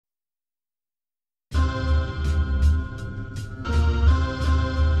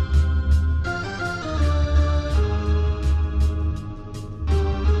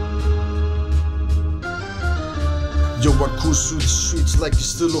I cruise through the streets like you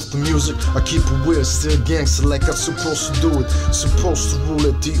still off the music. I keep it weird, still gangster like I'm supposed to do it. Supposed to rule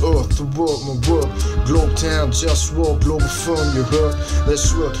at the earth, the world, my world. Globetown, JustWar, Globalfirm, you heard?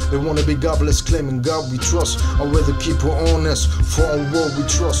 That's right, they wanna be godless, claiming God we trust. I'd rather keep it honest, for on war we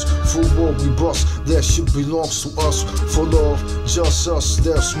trust. For war we bust, that shit belongs to us. For love, just us,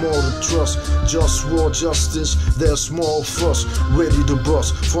 there's more to trust. JustWar, justice, there's more of us. Ready to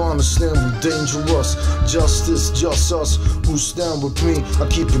bust, for understand we dangerous. Justice, just us, who stand with me. I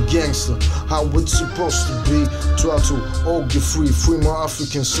keep it gangster, how it's supposed to be. Try to all get free, free my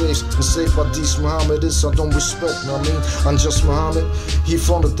African slaves. And saved by these Mohammedists I don't respect, know what I mean? I'm just Muhammad, he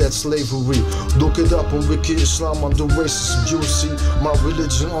founded that slavery. Look it up on Wiki Islam, I'm the racist Jew. See, my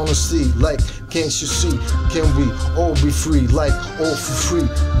religion, honesty, like, can't you see? Can we all be free, like, all for free?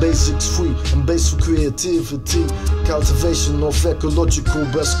 Basics free, and basic creativity. Cultivation of ecological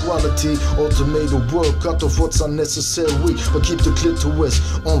best quality. Automated work, cut off what's unnecessary. But keep the clitoris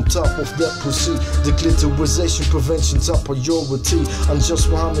on top of that pussy. The clitorisation prevention top priority. I'm just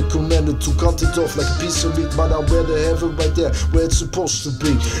Muhammad commanded to cut it off like a piece of meat. But I rather have it right there where it's supposed to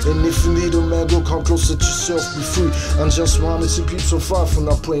be. And if you need a man, go come close, let yourself be free. I'm just Muhammad, see people so far from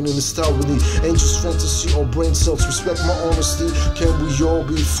not playing in this tower. Angels, fantasy, or brain cells. Respect my honesty. Can we all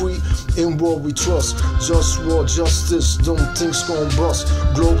be free? In war we trust. JustWar, justice. Them things gon' bust.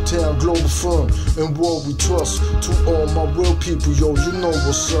 Globetown, Globalfirm. In war we trust. To all my real people, yo, you know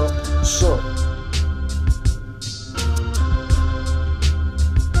what's up. What's up?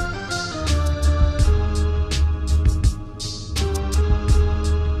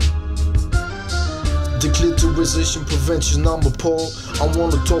 Declitorization prevention, I'm appalled. I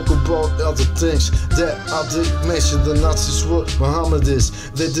wanna talk about other things that I didn't mention. The Nazis were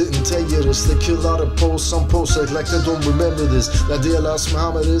Mohammedists. They didn't tell you this. They killed out of Poles. Some Poles act like they don't remember this. They idealize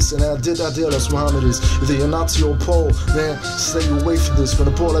Mohammedists, and I did idealize Mohammedists. Either you're Nazi or Pole, man, stay away from this. When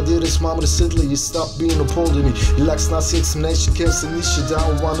the Pole I did this, Mohammed Hitler, you stop being a Pole to me. He likes Nazi extermination camps and niche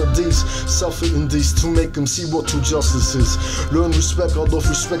down one of these. Suffering these to make them see what true justice is. Learn respect, out of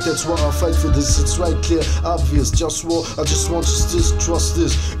respect, that's why I fight for this. It's right, clear, obvious. JustWar, I just want justice, trust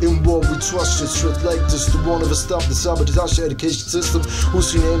this. In war we trust shit, straight like this. The one of us stop the sabotage education system.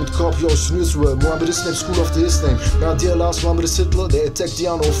 Who's your name? Copy your Israel. Mohammed's name, school after his name. Now dear last Mohammed Hitler, they attacked the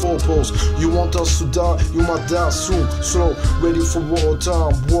on four poles. You want us to die, you might die soon. Slow, ready for war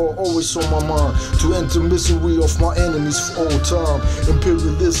time. War always on my mind. To end the misery of my enemies for all time.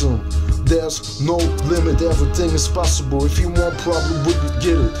 Imperialism, there's no limit, everything is possible. If you want problem, we can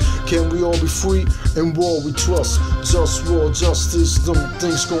get it. Can we all be free? In war we trust. JustWar, justice, them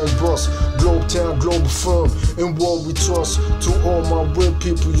things gon' bust. Globetown, Globalfirm, in war we trust. To all my real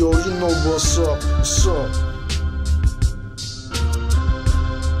people, yo, you know what's up. What's up?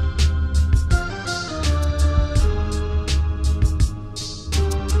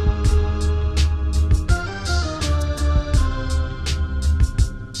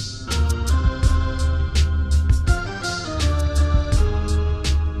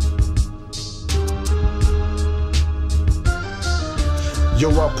 Yo,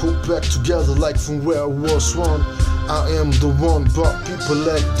 I put back together like from where I was one. I am the one, but people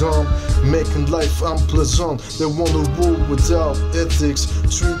act dumb, making life unpleasant. They wanna rule without ethics,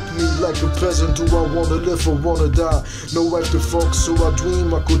 treat me like a peasant. Do I wanna live or wanna die? No right to fuck, so I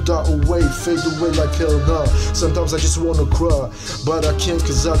dream I could die away, fade away like hell nah. Sometimes I just wanna cry, but I can't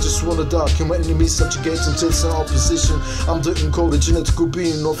cause I just wanna die. Can my enemies subjugate until some opposition? I'm the encoded genetical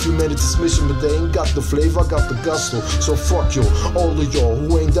being of humanity's mission, but they ain't got the flavor, I got the gusto. So fuck yo, all of y'all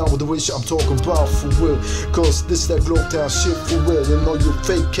who ain't down with the wish I'm talking about for real. Cause this that Globetown shit for real. And all you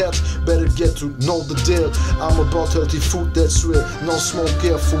fake cats better get to know the deal. I'm about healthy food, that's real. No smoke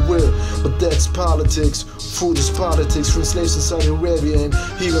here for real. But that's politics. Food is politics. From slaves in Saudi Arabia and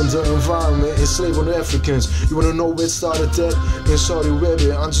healing the environment, enslaving the Africans. You wanna know where it started at? In Saudi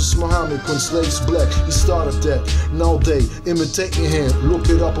Arabia, I'm just Muhammad, when slaves black, he started that. Now they imitating him. Look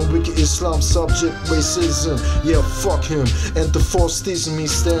it up on Wiki Islam, subject racism. Yeah, fuck him. And the force teasing me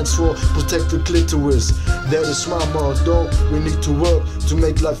stands for protect the clitoris. That is my motto. We need to work to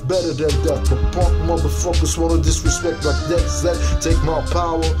make life better than that. But punk motherfuckers wanna disrespect like that. Take my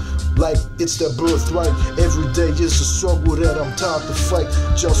power like it's their birthright. Every day is a struggle that I'm tired to fight.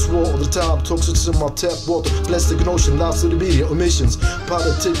 JustWar all the time, toxins in my tap water, plastic and ocean, lives to the media, emissions,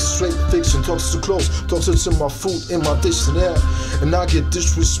 politics, straight fiction, toxins too close, toxins in my food, in my dish and air. And I get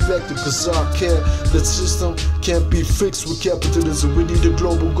disrespected cause I care. That system can't be fixed with capitalism. We need a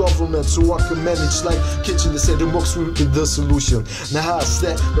global government government so I can manage like kitchen. They say democracy will be the solution. Now how's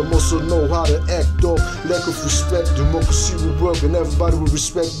that? But also know how to act up. Lack of respect, democracy will work and everybody will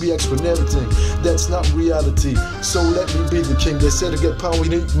respect BX for everything. That's not reality, so let me be the king. They say to get power you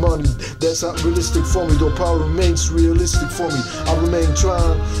need money. That's not realistic for me, though power remains realistic for me. I remain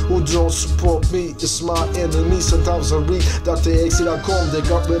trying. Who don't support me, it's my enemy. Sometimes I read drxc.com, they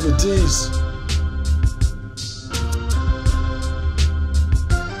got remedies.